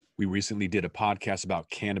We recently did a podcast about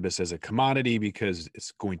cannabis as a commodity because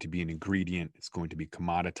it's going to be an ingredient, it's going to be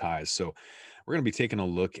commoditized. So, we're going to be taking a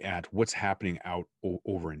look at what's happening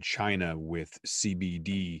over in China with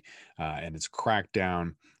CBD and its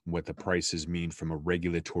crackdown, what the prices mean from a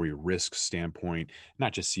regulatory risk standpoint,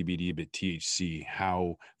 not just CBD, but THC,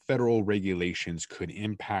 how federal regulations could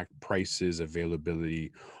impact prices,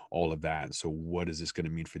 availability, all of that. So, what is this going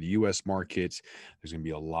to mean for the US market? There's going to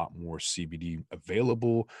be a lot more CBD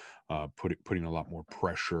available, putting a lot more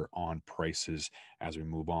pressure on prices as we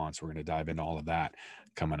move on. So, we're going to dive into all of that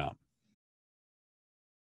coming up.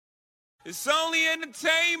 It's only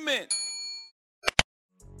entertainment.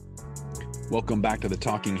 Welcome back to the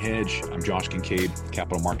Talking Hedge. I'm Josh Kincaid,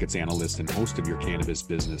 capital markets analyst and host of your Cannabis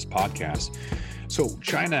Business Podcast. So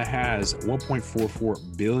China has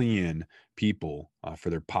 1.44 billion people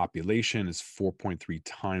for their population. It's 4.3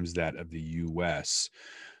 times that of the U.S.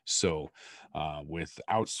 So with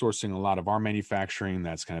outsourcing a lot of our manufacturing,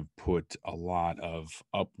 that's kind of put a lot of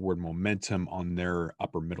upward momentum on their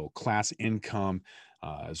upper middle class income,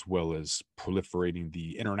 as well as proliferating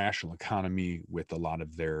the international economy with a lot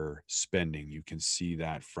of their spending. You can see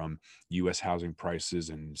that from U.S. housing prices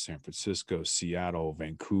in San Francisco, Seattle,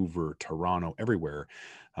 Vancouver, Toronto, everywhere.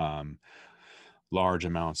 Large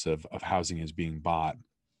amounts of housing is being bought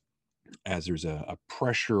as there's a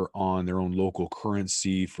pressure on their own local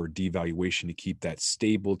currency for devaluation to keep that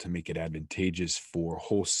stable, to make it advantageous for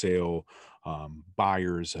wholesale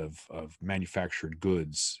buyers of manufactured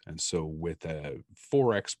goods. And so with a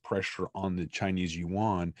Forex pressure on the Chinese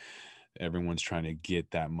yuan, everyone's trying to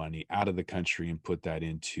get that money out of the country and put that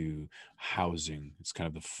into housing. It's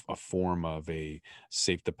kind of a form of a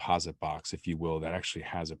safe deposit box, if you will, that actually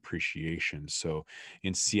has appreciation. So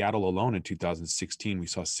in Seattle alone in 2016, we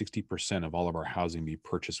saw 60% of all of our housing be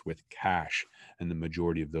purchased with cash, and the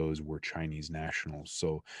majority of those were Chinese nationals.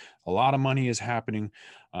 So a lot of money is happening.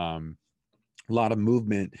 A lot of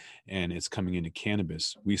movement, and it's coming into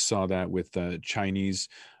cannabis. We saw that with Chinese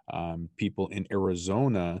people in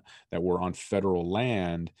Arizona that were on federal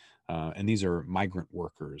land, and these are migrant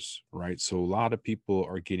workers, right? So a lot of people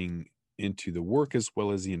are getting into the work, as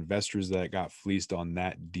well as the investors that got fleeced on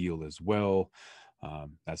that deal as well.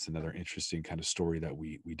 That's another interesting kind of story that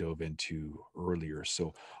we dove into earlier.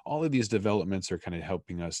 So all of these developments are kind of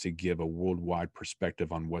helping us to give a worldwide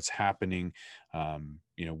perspective on what's happening.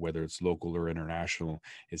 Whether it's local or international,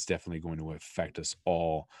 it's definitely going to affect us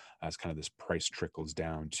all as kind of this price trickles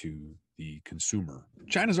down to the consumer.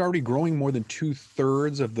 China's already growing more than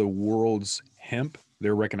 2/3 of the world's hemp.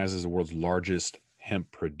 They're recognized as the world's largest hemp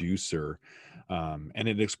producer. And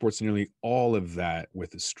it exports nearly all of that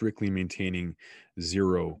with strictly maintaining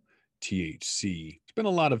zero THC. There's been a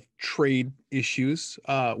lot of trade issues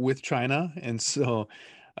with China. And so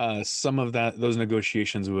some of those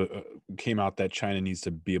negotiations came out that China needs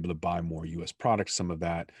to be able to buy more U.S. products. Some of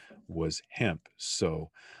that was hemp. So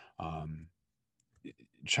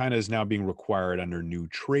China is now being required under new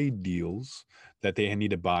trade deals that they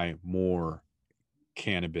need to buy more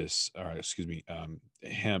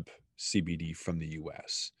hemp CBD from the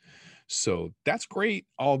US. So that's great.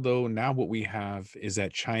 Although now what we have is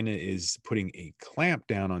that China is putting a clamp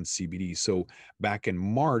down on CBD. So back in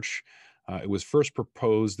March, it was first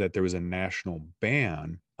proposed that there was a national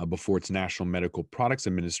ban before its National Medical Products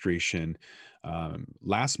Administration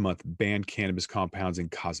last month banned cannabis compounds in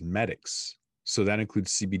cosmetics. So that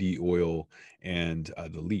includes CBD oil and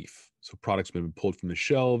the leaf. So products have been pulled from the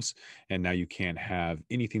shelves, and now you can't have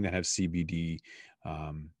anything that has CBD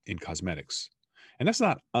in cosmetics. And that's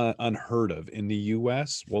not unheard of in the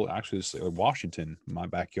U.S. Well, actually, it's Washington, my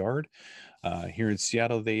backyard. Here in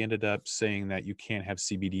Seattle, they ended up saying that you can't have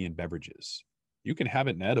CBD in beverages. You can have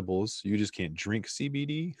it in edibles. You just can't drink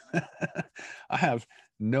CBD. I have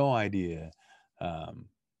no idea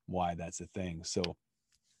why that's a thing. So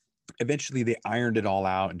eventually they ironed it all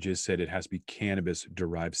out and just said it has to be cannabis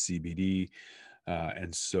derived CBD.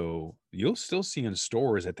 And so you'll still see in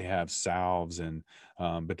stores that they have salves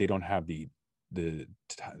but they don't have do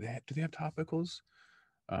they have topicals?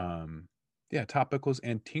 Topicals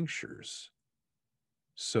and tinctures.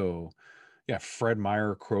 So yeah, Fred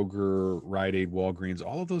Meyer, Kroger, Rite Aid, Walgreens,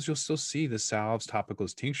 all of those, you'll still see the salves,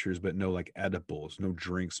 topicals, tinctures, but no like edibles, no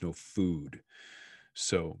drinks, no food.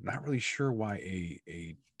 So not really sure why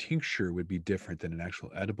a tincture would be different than an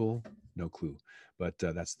actual edible. No clue. But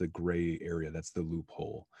that's the gray area. That's the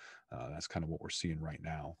loophole. That's kind of what we're seeing right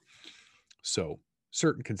now. So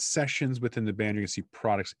certain concessions within the ban. You're going to see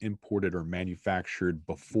products imported or manufactured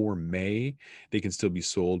before May. They can still be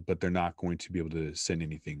sold, but they're not going to be able to send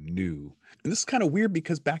anything new. And this is kind of weird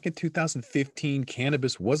because back in 2015,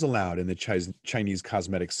 cannabis was allowed in the Chinese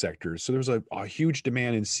cosmetic sector. So there was a huge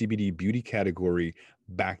demand in CBD beauty category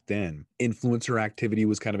back then. Influencer activity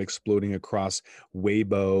was kind of exploding across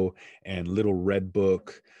Weibo and Little Red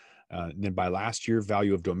Book. And then by last year,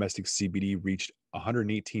 value of domestic CBD reached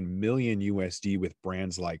 118 million USD with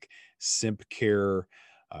brands like Simp Care,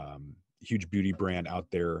 huge beauty brand out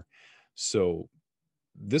there. So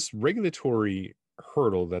this regulatory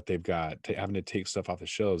hurdle that they've got to having to take stuff off the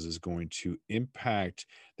shelves is going to impact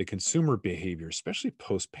the consumer behavior, especially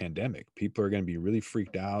post pandemic. People are going to be really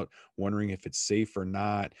freaked out, wondering if it's safe or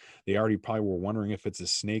not. They already probably were wondering if it's a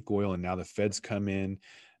snake oil, and now the feds come in.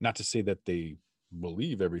 Not to say that they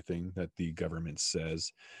believe everything that the government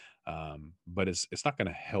says, but it's not going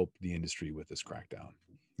to help the industry with this crackdown.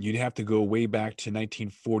 You'd have to go way back to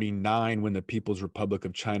 1949 when the People's Republic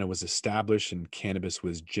of China was established and cannabis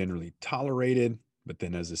was generally tolerated. But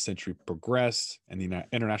then, as the century progressed and the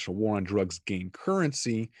international war on drugs gained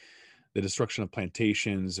currency, the destruction of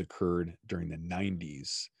plantations occurred during the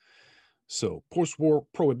 90s. So, post war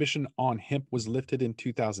prohibition on hemp was lifted in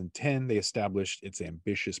 2010. They established its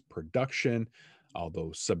ambitious production,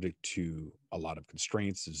 although subject to a lot of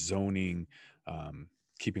constraints, zoning,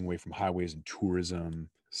 keeping away from highways and tourism.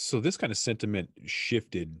 So, this kind of sentiment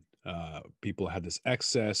shifted. People had this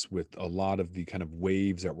excess with a lot of the kind of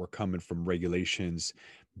waves that were coming from regulations,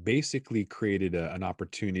 basically created an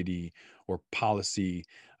opportunity or policy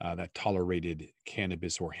that tolerated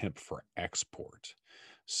cannabis or hemp for export.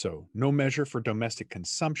 So, no measure for domestic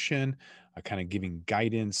consumption, kind of giving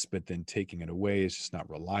guidance, but then taking it away is just not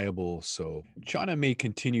reliable. So, China may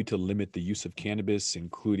continue to limit the use of cannabis,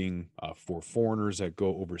 including for foreigners that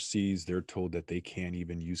go overseas. They're told that they can't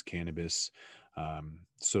even use cannabis.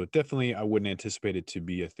 So, definitely, I wouldn't anticipate it to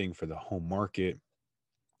be a thing for the home market.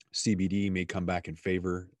 CBD may come back in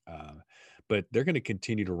favor, but they're going to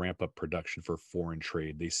continue to ramp up production for foreign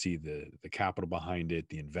trade. They see the capital behind it,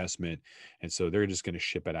 the investment, and so they're just going to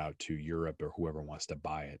ship it out to Europe or whoever wants to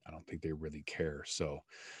buy it. I don't think they really care. So,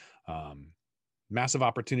 massive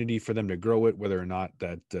opportunity for them to grow it, whether or not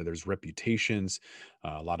that there's reputations.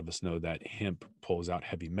 A lot of us know that hemp pulls out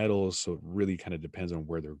heavy metals, so it really kind of depends on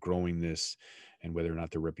where they're growing this and whether or not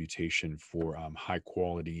their reputation for high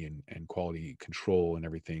quality and quality control and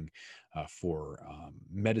everything for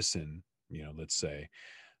medicine, let's say.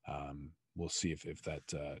 We'll see if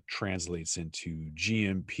that translates into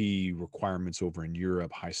GMP requirements over in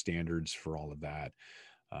Europe, high standards for all of that.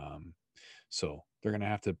 So they're going to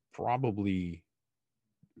have to probably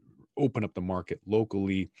open up the market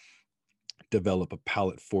locally, develop a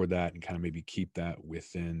palette for that, and kind of maybe keep that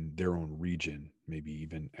within their own region, maybe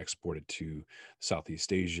even export it to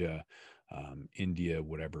Southeast Asia, India,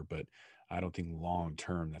 whatever. But I don't think long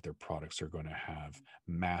term that their products are going to have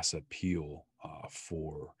mass appeal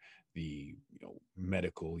for the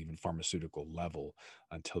medical, even pharmaceutical level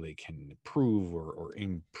until they can prove or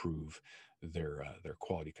improve their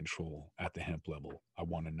quality control at the hemp level. I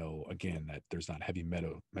want to know again that there's not heavy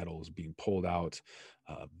metals being pulled out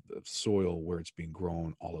the soil where it's being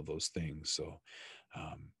grown, all of those things. So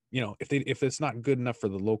if it's not good enough for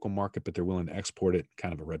the local market but they're willing to export it,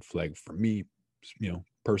 kind of a red flag for me,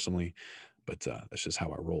 personally. But that's just how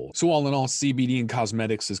I roll. So all in all, CBD and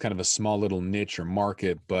cosmetics is kind of a small little niche or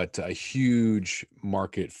market, but a huge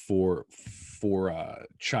market for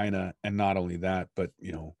China. And not only that, but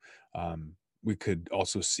we could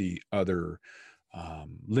also see other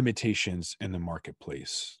limitations in the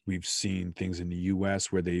marketplace. We've seen things in the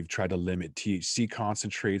US where they've tried to limit THC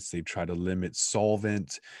concentrates, they've tried to limit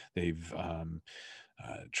solvent, they've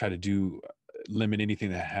tried to limit anything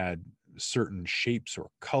that had certain shapes or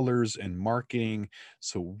colors and marketing.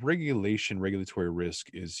 So regulatory risk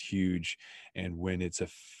is huge. And when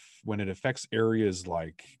when it affects areas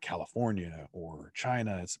like California or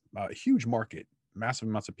China, it's a huge market. Massive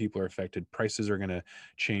amounts of people are affected. Prices are going to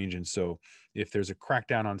change. And so if there's a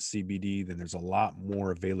crackdown on CBD, then there's a lot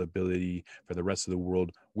more availability for the rest of the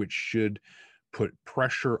world, which should put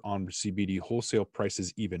pressure on CBD wholesale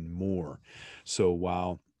prices even more. So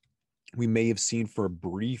while we may have seen for a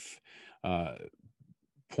brief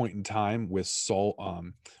point in time with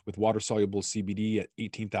water soluble CBD at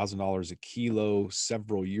 $18,000 a kilo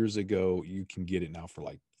several years ago, you can get it now for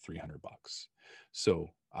like $300. So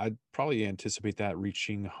I'd probably anticipate that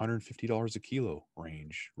reaching $150 a kilo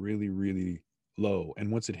range, really, really low. And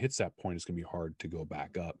once it hits that point, it's going to be hard to go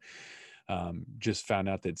back up. Just found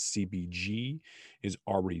out that CBG is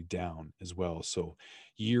already down as well. So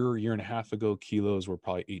year and a half ago, kilos were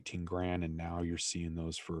probably 18 grand, and now you're seeing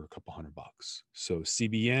those for a couple $100. So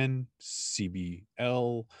CBN,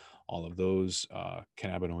 CBL, all of those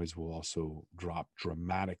cannabinoids will also drop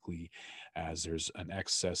dramatically as there's an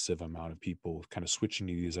excessive amount of people kind of switching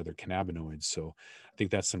to these other cannabinoids. So I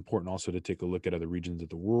think that's important also to take a look at other regions of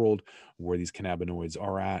the world where these cannabinoids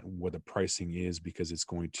are at, what the pricing is, because it's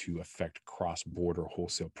going to affect cross-border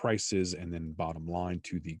wholesale prices, and then bottom line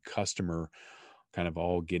to the customer, kind of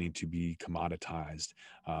all getting to be commoditized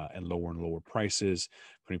and lower prices,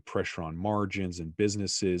 putting pressure on margins and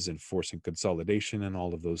businesses and forcing consolidation and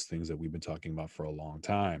all of those things that we've been talking about for a long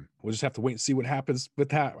time. We'll just have to wait and see what happens with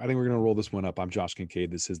that. I think we're going to roll this one up. I'm Josh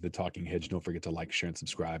Kincaid. This is The Talking Hedge. Don't forget to like, share, and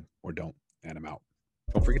subscribe, or don't, and I'm out.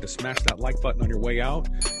 Don't forget to smash that like button on your way out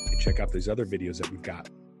and check out these other videos that we've got.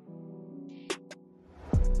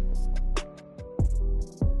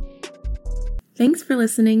 Thanks for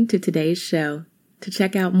listening to today's show. To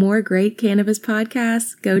check out more great cannabis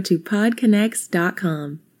podcasts, go to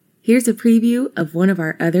podconnects.com. Here's a preview of one of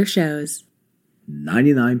our other shows.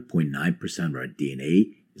 99.9% of our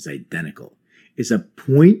DNA is identical. It's a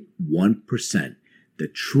 0.1%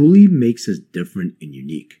 that truly makes us different and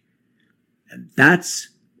unique. And that's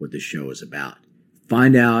what the show is about.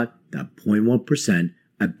 Find out that 0.1%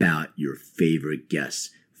 about your favorite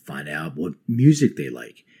guests. Find out what music they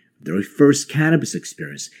like, their first cannabis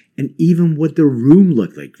experience, and even what their room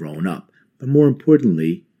looked like growing up. But more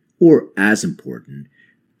importantly, or as important,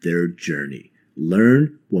 their journey.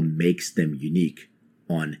 Learn what makes them unique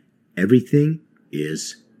on Everything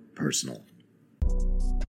is Personal.